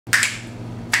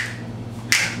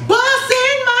Bust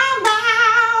in my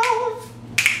mouth,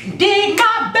 dig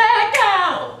my back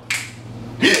out.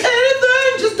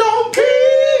 Anything, just don't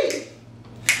pee.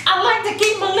 I like to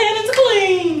keep my linens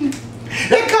clean.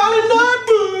 They call it nut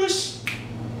bush.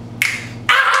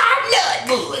 Nut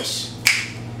bush.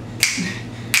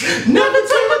 Nothing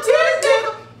between my titties,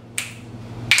 nigga.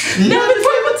 Nothing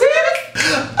between my titties.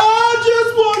 I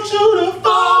just want you to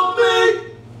fuck me.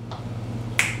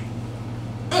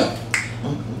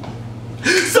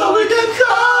 So we can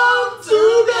come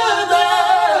together.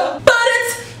 But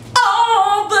it's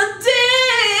all the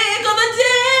dick of the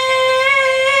day.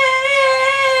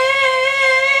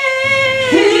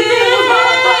 He feels my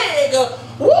leg.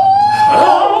 Woo!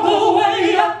 All the way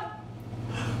up.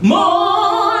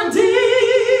 More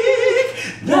dick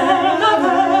than I've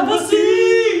ever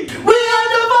seen. We had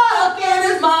to fuck in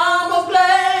his mama's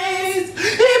place.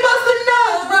 He busted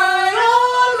nuts right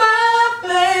on my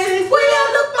face. We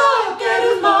had to fuck at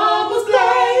his mama's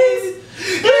place.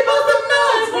 He busted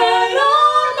nuts right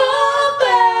on my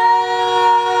face.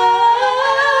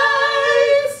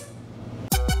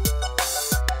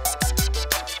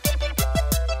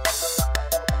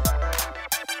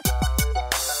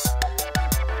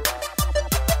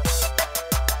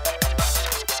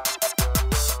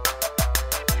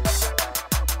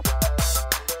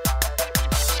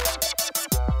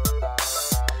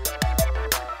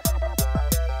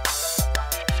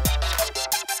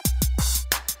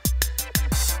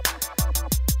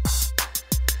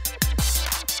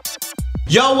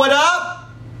 Yo, what up?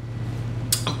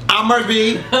 I'm Merc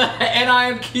B. And I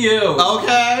am Q.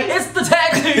 Okay. It's the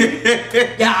tag team.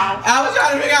 Yeah. I was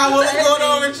trying to figure out what's going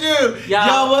on with you. Yeah.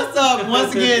 Yo, what's up?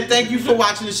 Once again, thank you for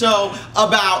watching the show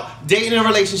about dating and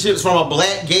relationships from a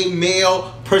black gay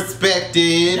male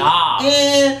perspective. Yeah.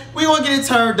 And we want to get it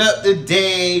turned up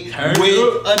today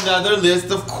with another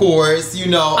list, of course. You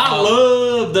know, I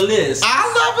love the list. I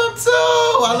love them too.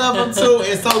 I love them too.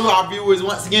 And so do our viewers.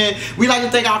 Once again, we like to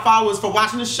thank our followers for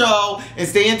watching the show and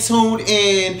staying tuned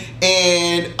in.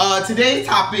 And today's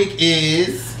topic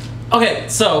is... Okay,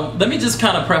 so let me just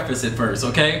kind of preface it first,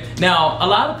 okay? Now, a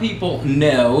lot of people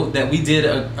know that we did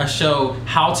a show,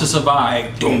 How to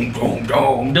Survive, the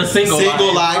single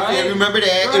life. Right? Yeah, remember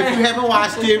that. Right. If you haven't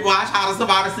watched it, watch How to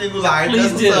Survive a Single Life.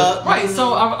 Please That's do. what's up. Right,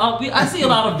 so I see a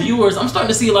lot of viewers, I'm starting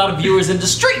to see a lot of viewers in the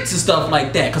streets and stuff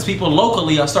like that, because people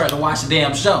locally are starting to watch the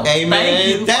damn show. Amen.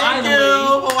 Thank you, Thank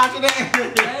you for watching that.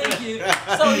 Thank you.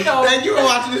 So, you know. Thank you for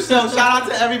watching the show. Shout out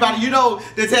to everybody. You know,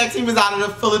 the tag team is out of the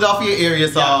Philadelphia area,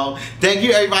 so thank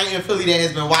you everybody in Philly that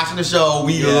has been watching the show.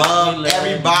 We love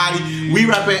everybody. You. We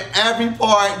represent every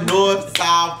part, north,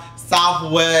 south,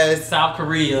 southwest, South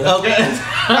Korea. Okay.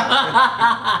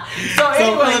 So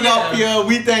anyway, Philadelphia,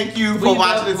 we thank you for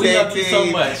watching the tag team so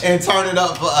much. and turning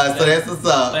up for us. So that's what's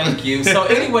up. Thank you. So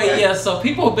anyway, yeah. So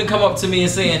people have been coming up to me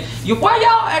and saying, "Why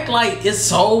y'all act like it's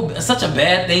such a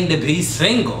bad thing to be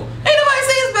single?" Ain't nobody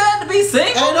say it's bad to be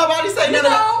single. Ain't nobody say nothing.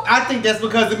 know? I think that's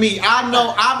because of me. I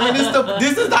know.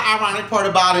 This is the ironic part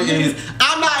about it is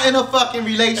I'm not in a fucking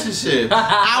relationship.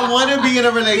 I want to be in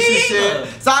a relationship,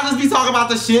 so I just be talking about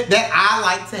the shit that I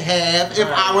like to have if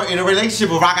I were in a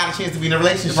relationship, or if I got a chance to be in a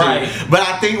relationship. Right. But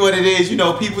I think what it is, you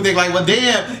know, people think like, well,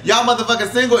 damn, y'all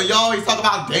motherfucking single, and y'all always talk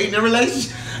about dating and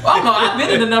relationship. Oh no, I've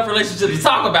been in enough relationships to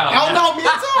talk about it. Oh no, me too.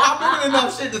 I've been in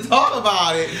enough shit to talk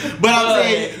about it. But I'm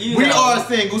saying we are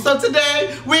single. So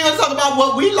today we're gonna talk about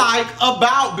what we like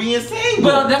about being single.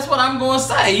 Well, that's what I'm gonna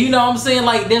say. You know what I'm saying?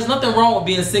 Like, there's nothing wrong with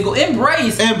being single.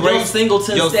 Embrace your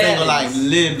singleton your status. single life.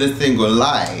 Live the single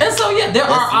life. And so yeah, there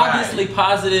are obviously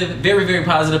positive, very, very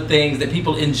positive things that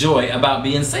people enjoy about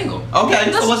being single. Okay,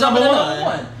 and so what's number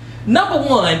one? Number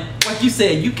one, like you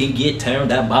said, you can get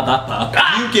turned up, motherfucker.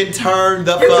 You can turn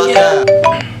the fuck up.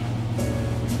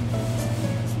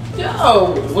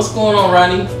 Yo, what's going on,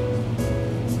 Ronnie?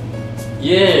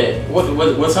 Yeah,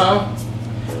 what time?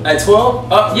 At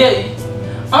 12? Yeah.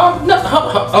 No,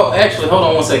 oh, actually, hold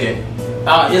on one second.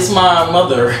 It's my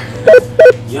mother.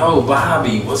 Yo,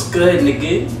 Bobby, what's good,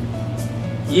 nigga?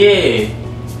 Yeah.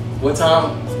 What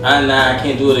time? Nah, I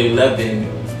can't do it at 11.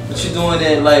 What you doing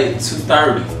at like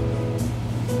 2:30?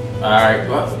 Alright,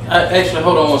 well, actually,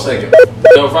 hold on one second.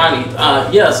 Yo, Ronnie,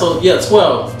 yeah, so, yeah,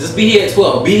 12. Just be here at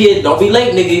 12. Be here, don't be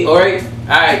late, nigga, alright?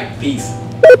 Alright, peace.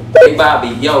 Hey, Bobby,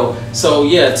 yo, so,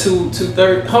 yeah,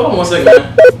 2:30. Hold on one second,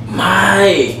 man.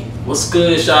 My, what's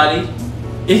good, shawty?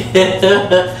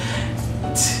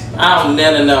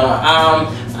 No.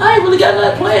 I ain't really got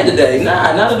nothing planned today.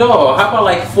 Nah, not at all. How about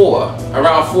like 4?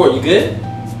 Around 4, you good?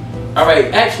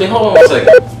 Alright, actually, hold on one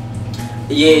second.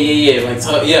 Yeah. Like,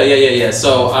 yeah.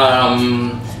 So,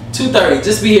 2:30.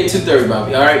 Just be here at 2:30,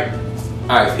 Bobby. All right.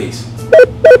 Alright, peace.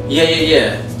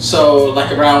 Yeah. So,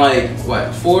 like around like,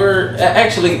 what, 4?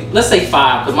 Actually, let's say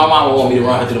 5, because my mama want me to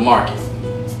run her to the market.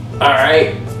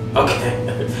 Alright?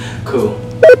 Okay. Cool.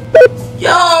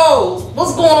 Yo!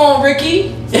 What's going on,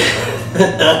 Ricky?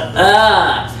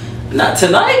 Not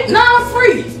tonight? Nah, I'm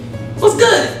free. What's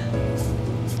good?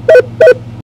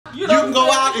 You can go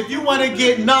out if you want to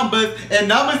get numbers and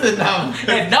numbers and numbers.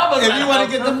 And numbers. If you want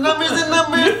to get the numbers and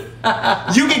numbers,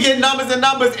 you can get numbers and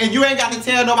numbers, and you ain't got to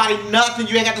tell nobody nothing.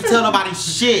 You ain't got to tell nobody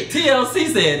shit.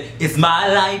 TLC said, it's my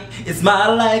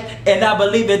life, and I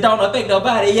believe it don't affect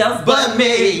nobody else but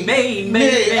me. Me.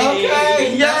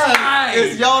 Okay, yeah. Right.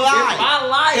 It's your life. It's my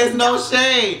life. It's no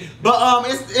shade. But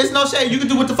it's no shade. You can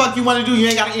do what the fuck you want to do. You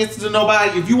ain't got to answer to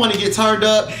nobody. If you want to get turned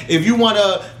up, if you want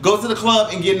to go to the club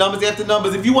and get numbers after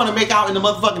numbers, if you want to make out in the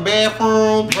motherfucking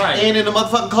bathroom, right, and in the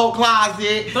motherfucking coat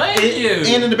closet,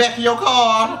 and in the back of your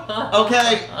car,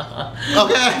 okay,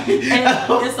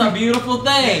 and it's a beautiful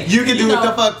thing. You can do what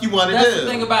the fuck you want to do. That's the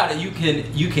thing about it.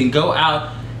 You can go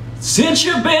out. Since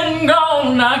you've been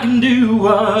gone, I can do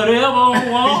whatever I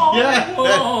want. Yeah.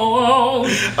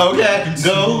 Okay.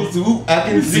 Goes who I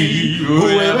can see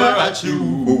whoever I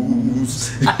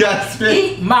choose. Yes.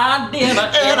 Eat my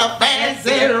dinner in a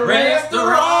fancy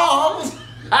restaurant.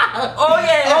 Oh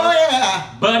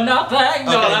yeah. But nothing.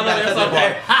 No, that's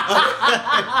okay.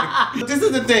 This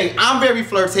is the thing. I'm very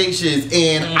flirtatious,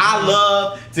 and I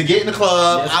love to get in the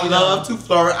club. Yes, I love to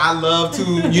flirt. I love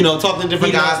to, talk to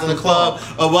different guys in the club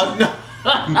or what. No.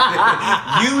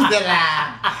 Use the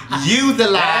lie.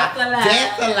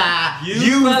 That's a lie.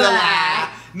 Use the lie.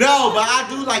 No, but I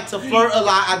do like to flirt a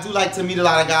lot. I do like to meet a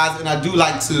lot of guys, and I do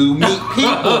like to meet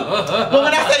people. But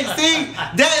when I say, see,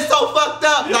 that is so fucked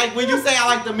up. Like when you say I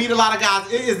like to meet a lot of guys,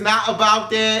 it is not about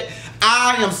that.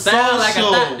 I am social. Like a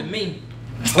thought to me.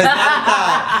 It's not a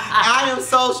thought. I am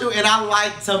social, and I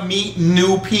like to meet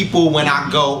new people when I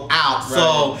go out. Right.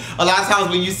 So a lot of times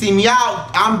when you see me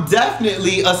out, I'm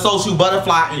definitely a social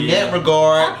butterfly in that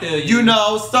regard. So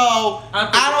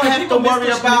I don't have to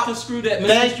worry about misconstrue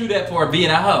that for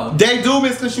being a hoe. They do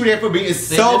misconstrue that for being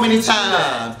so many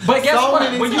times. But guess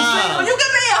what? When you single, you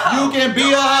can be a hoe. You can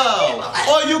be a hoe.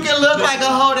 Or you can look like a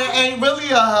hoe that ain't really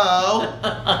a hoe.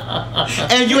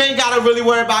 And you ain't gotta really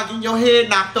worry about getting your head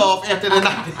knocked off after the night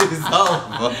is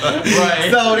over.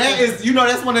 Right. So that is,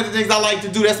 that's one of the things I like to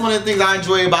do. That's one of the things I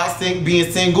enjoy about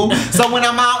being single. So when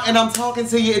I'm out and I'm talking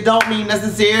to you, it don't mean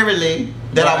necessarily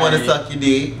that I want to suck your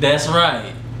dick. That's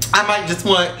right. I might just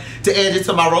want to add it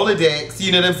to my Rolodex,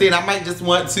 you know what I'm saying? I might just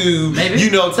want to, tell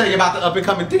you about the up and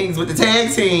coming things with the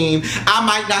tag team. I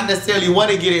might not necessarily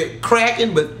want to get it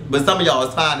cracking, but some of y'all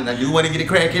is fine and I do want to get it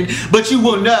cracking. But you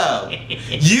will know.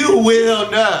 You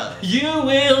will know. You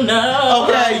will know.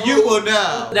 Okay, you will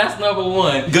know. That's number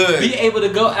one. Good. Be able to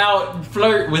go out and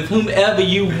flirt with whomever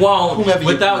you want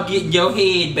without getting your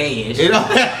head bashed.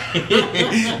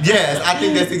 Yes, I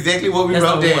think that's exactly what we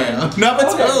wrote down. Number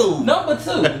two. Number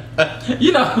two.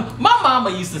 My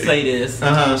mama used to say this.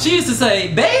 She used to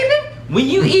say, baby, when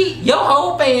you eat, your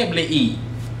whole family eat.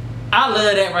 I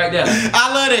love that right there.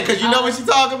 I love that because you know what she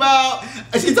talking about?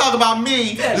 She talking about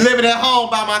me living at home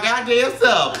by my goddamn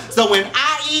self. So when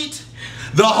I eat,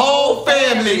 the whole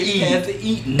family eats.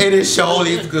 And it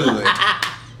surely is good.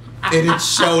 And it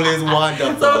surely is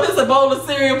wonderful. So if it's a bowl of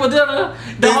cereal for dinner,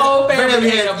 the whole family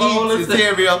has a bowl of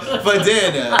cereal for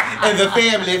dinner. And the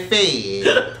family fed.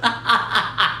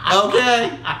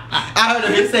 Okay? I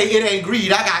heard him say it ain't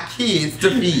greed, I got kids to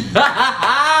feed.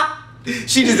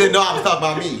 She just didn't know I was talking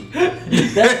about me.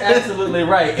 That's absolutely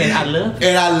right. And I love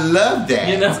that. And I love that.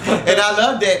 And I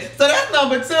love that. So that's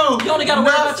number two. You only gotta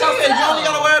worry about yourself. You only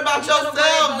gotta worry about yourself,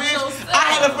 bitch.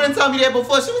 I had a friend tell me that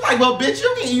before. She was like, well, bitch, you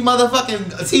can eat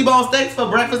motherfucking T-bone steaks for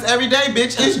breakfast every day,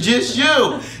 bitch. It's just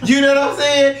you. You know what I'm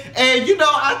saying? And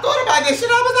I thought about that shit.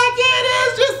 I was like, yeah,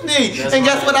 that's just me. And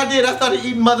guess what I did? I started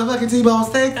eating motherfucking T-bone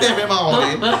steaks every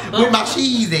morning with my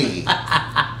cheese in.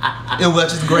 It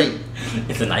was just great.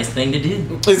 It's a nice thing to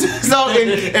do. So,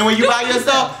 and when you by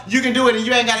yourself, you can do it and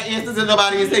you ain't got to answer to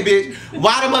nobody and say, bitch,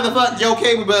 why the motherfucker your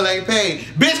cable bill ain't paid?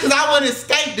 Bitch, because I want to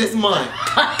escape this month.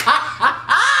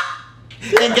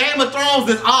 And Game of Thrones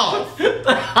is off. So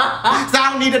I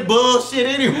don't need that bullshit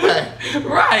anyway.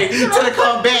 Right. Till it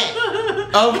come back.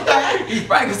 Okay?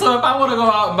 Right, so if I want to go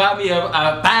out and buy me a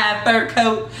fine fur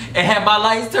coat and have my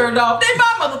lights turned off, that's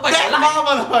my motherfucking life. That's my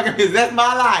motherfucking business. That's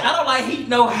my life. I don't like heat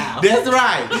no how. That's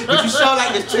right. But you show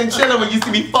like this chinchilla when you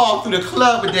see me fall through the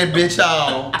club with that bitch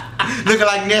on. Looking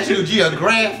like National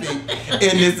Geographic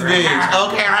in this bitch.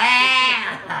 Okay?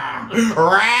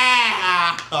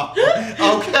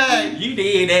 Okay. You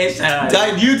did that shot.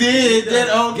 You did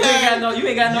that, okay. You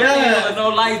ain't got no candle or no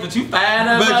lights, but you fine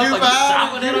up. But you fine.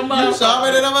 Shopping at a motherfucker. You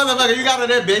shopping at a motherfucker. You got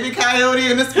that baby coyote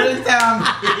in the springtime,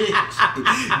 bitch.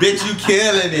 Bitch, you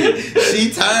killing it. She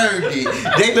turned it.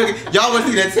 They look. Y'all want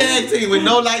to see the tag team with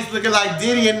no lights looking like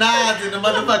Diddy and Nas in the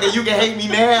motherfucker You Can Hate Me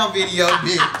Now video,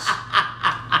 bitch.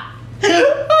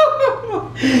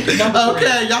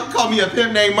 Okay, y'all can call me a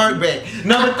pimp named Merc B.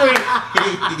 Number 3.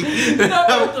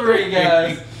 Number 3,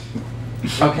 guys.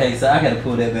 Okay, so I gotta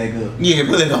pull that back up. Yeah,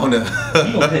 pull it on up. You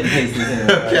gonna cut and paste this in,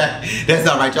 right? Okay, that's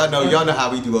all right. Y'all know how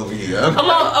we do over here.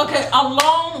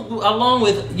 Along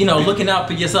with looking out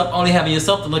for yourself, only having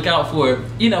yourself to look out for.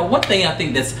 One thing I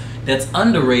think that's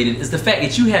underrated is the fact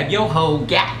that you have your whole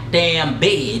goddamn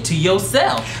bed to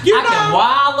yourself. I can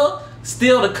wallow.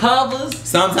 Steal the covers.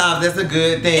 Sometimes that's a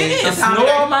good thing. It is.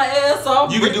 Snore my ass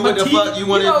off. You can do what the fuck you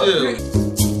want to do.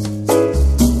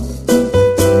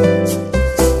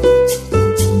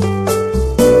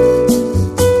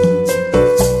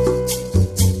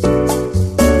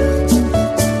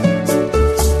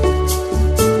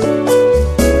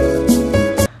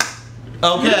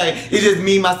 Okay, it's just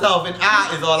me, myself, and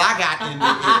I is all I got in the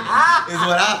is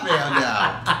what I found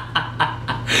out.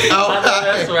 Okay.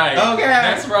 That's right. Okay.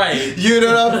 That's right. You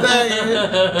know what I'm saying?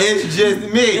 It's just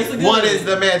me. One is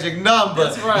the magic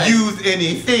number used in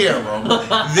Ethereum.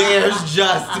 There's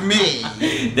just me.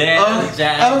 There's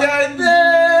just okay,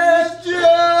 there's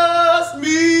just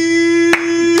me.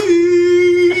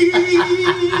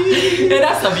 And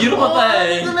that's a beautiful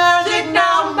thing. The magic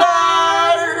number.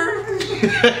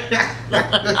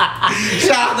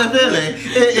 Shout out to Philly.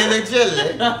 In the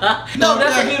chili. No,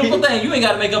 that's a beautiful thing. You ain't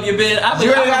gotta make up your bed.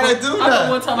 You ain't gotta do that.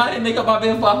 One time I didn't make up my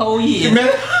bed for a whole year.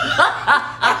 Bitch.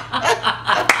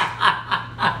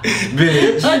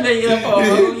 I didn't get up for a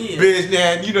whole year. Bitch,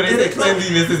 now you know they say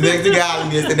cleanliness is next to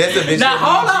godliness, and that's a bitch. Now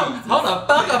hold on, fuck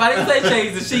up. I didn't say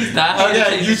change the sheets. Now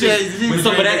okay, you change the sheets with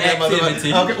some of that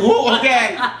activity. Okay, ooh,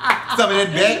 okay, some of that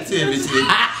activity.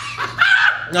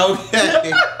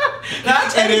 Okay.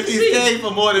 And if he stayed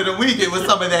for more than a week, it was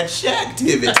some of that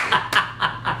activity.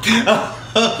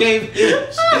 Okay,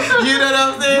 bitch. You know what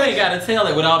I'm saying? You ain't gotta tell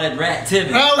it with all that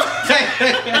activity. Okay.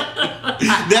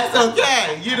 That's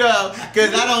okay,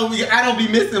 cause I don't be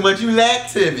missing what you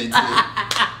activity.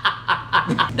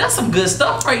 That's some good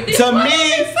stuff right there. To me,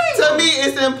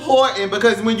 it's important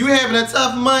because when you having a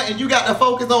tough month and you got to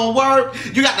focus on work,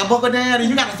 you got to buckle down and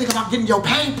you got to think about getting your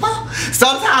paper.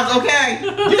 Sometimes, okay,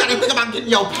 you got to think about getting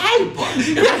your paper.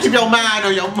 You got to keep your mind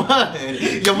on your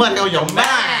money on your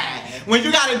mind. When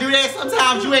you gotta do that,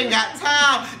 sometimes you ain't got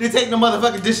time to take the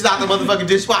motherfucking dishes out the motherfucking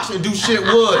dishwasher and do shit with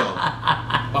them.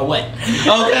 Or what?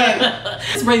 Okay.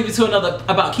 This brings me to another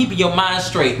about keeping your mind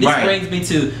straight. This brings me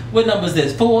to, what number is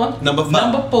this? 4? Number 4.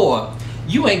 Number 4.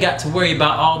 You ain't got to worry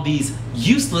about all these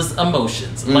useless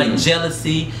emotions like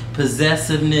jealousy,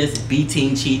 possessiveness,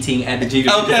 beating, cheating, and the GV.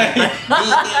 Okay.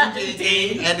 Beating,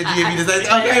 cheating, and the GV.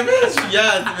 Okay, bitch.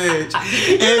 Yes, bitch.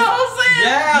 You know what I'm saying?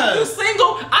 Yes. You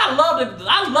single? I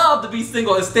love to be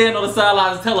single and stand on the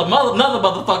sidelines and tell another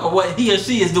motherfucker what he or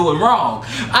she is doing wrong.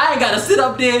 I ain't gotta sit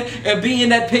up there and be in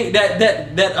that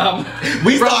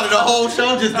We started a whole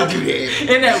show just to do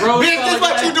that. In that road. Bitch, this is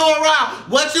what you doing wrong.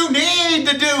 What you need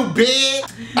to do, bitch.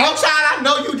 I'm trying. I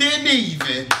know you didn't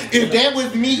even. If that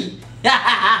was me, this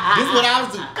is what I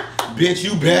was doing. Bitch,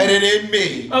 you better than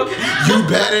me. Okay. You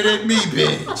better than me,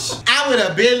 bitch. I would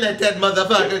have been let that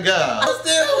motherfucker go. I'm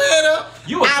still with her.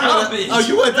 You a dumb bitch. Oh,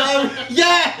 you a dumb?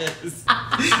 Yes.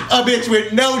 A bitch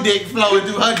with no dick flowing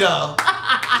through her dog.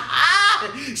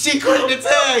 She quick to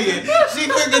tell you. She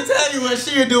quick to tell you what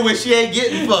she'll do when she ain't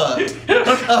getting fucked.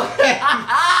 Okay?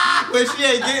 When she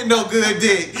ain't getting no good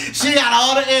dick. She got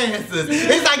all the answers.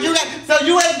 It's like you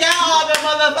ain't got all the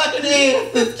motherfucking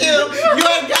answers, Q. You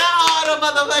ain't got all the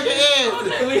motherfucking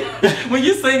answers. Okay, when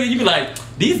you sing it, you be like,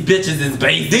 these bitches is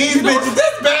basic. These bitches,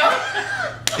 this bad.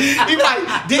 You be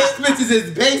like, these bitches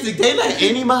is basic. They let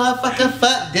any motherfucker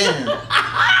fuck them.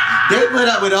 They put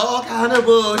up with all kind of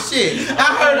bullshit.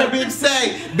 I heard a bitch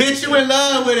say, bitch, you in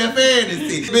love with a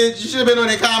fantasy. Bitch, you should have been on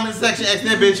the comment section asking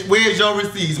that bitch, where's your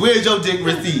receipts? Where's your dick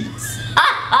receipts?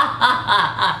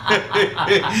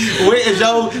 Where is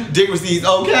your dick receipts?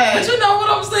 Okay. But you know what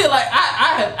I'm saying? Like,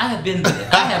 I have been there.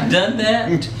 I have done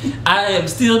that. I am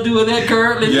still doing that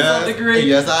currently to some degree.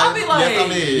 Yes, I be like,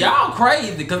 y'all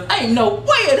crazy, because ain't no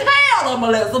way in hell I'm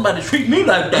gonna let somebody treat me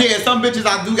like that. Yeah, some bitches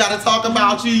I do gotta talk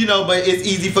about you, but it's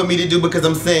easy for me to do because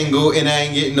I'm single and I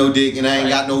ain't getting no dick and I ain't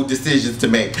got no decisions to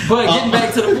make. But getting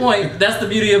back to the point, that's the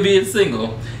beauty of being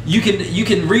single. you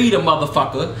can read a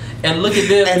motherfucker and look at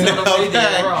them and tell them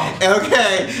they're wrong.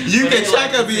 Okay, you can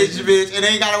check a bitch, and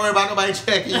ain't gotta worry about nobody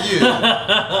checking you.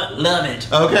 Love it.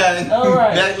 Okay. All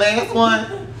right. That last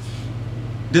one.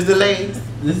 This the last.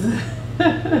 Is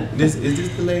this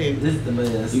the last? This is the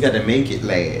last. You got to make it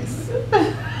last.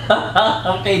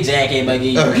 Okay, Jackie,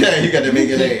 Buggy. Okay, you got to make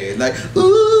it last. Like ooh,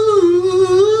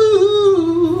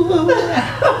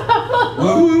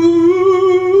 ooh,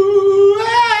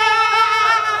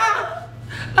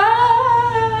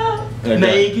 okay.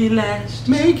 Make it last.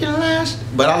 Make it last.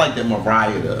 But I like that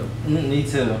Mariah though. Me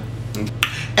too.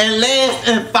 And last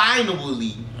and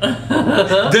finally,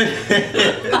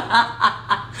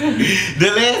 the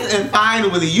last and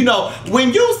finally, you know,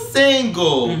 when you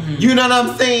single, you know what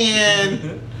I'm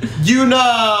saying? You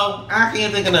know, I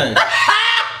can't think of nothing.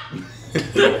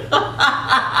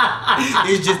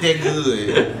 It's just that good.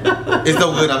 It's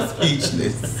so good I'm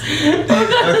speechless.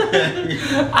 Okay.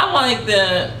 I like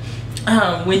that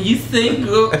when you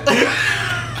single.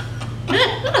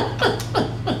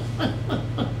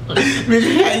 Bitch, I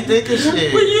can't think of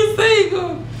shit. When you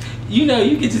single, you know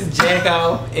you can just jack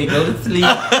off and go to sleep.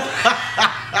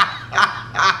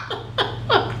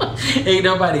 Ain't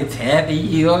nobody tapping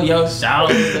you on your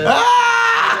shoulder.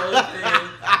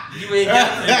 You ain't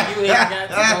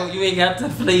got to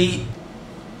fleet.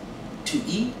 To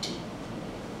eat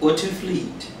or to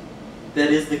fleet?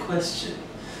 That is the question.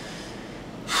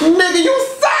 Nigga, you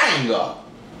single.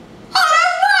 Oh,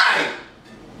 that's right.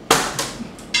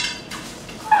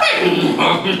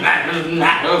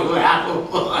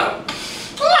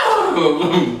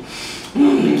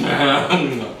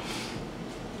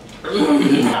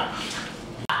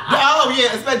 Oh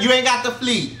yeah, especially you ain't got the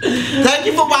fleet. Thank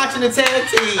you for watching the tag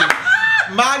team.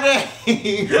 My name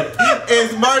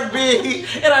is Merc B.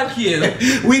 And I'm Q.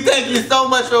 We thank you so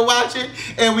much for watching,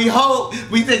 and we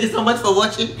thank you so much for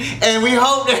watching, and we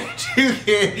hope that you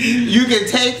can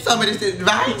take some of this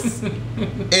advice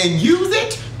and use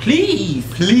it. Please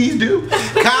do.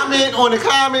 Comment on the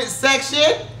comment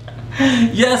section.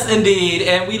 Yes, indeed,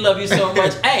 and we love you so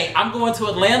much. Hey, I'm going to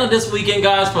Atlanta this weekend,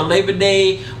 guys, for Labor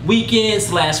Day weekend /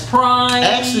 Prime.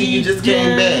 Actually, you just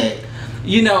came back.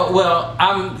 You know, well,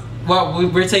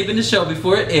 we're taping the show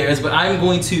before it airs, but I'm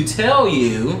going to tell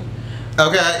you,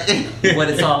 okay, what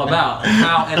it's all about,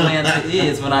 how Atlanta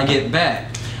is when I get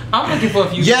back. I'm looking for a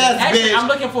few. Yes, actually, bitch. I'm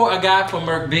looking for a guy from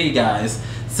Merc B, guys.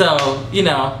 So, you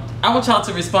know, I want y'all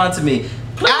to respond to me.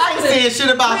 I ain't saying shit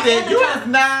about that. You is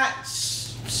not.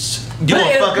 You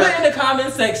gonna fuck up. Put in the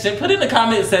comment section. Put in the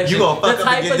comment section. You gonna fuck up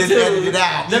and get this edited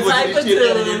out. The type of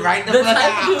dude. Right the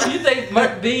type of dude you think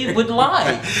Merc B would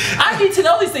like. I need to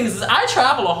know these things. I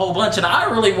travel a whole bunch, and I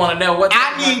really want to know what.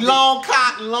 I need long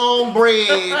cotton, long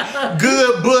bread,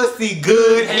 good pussy,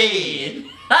 good head.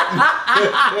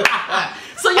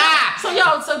 So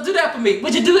do that for me.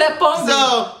 Would you do that for me?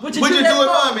 So would you do it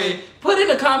for me? Put in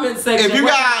the comment section if you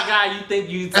what got a guy you think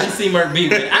you see Merc B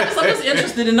with. I'm just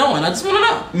interested in knowing. I just want to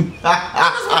know.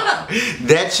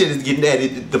 That shit is getting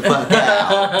edited the fuck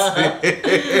out. All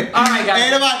right,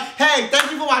 guys. Hey,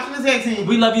 thank you for watching this tag team.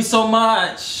 We love you so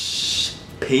much.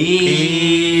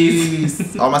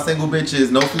 Peace. All my single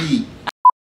bitches, no fleet.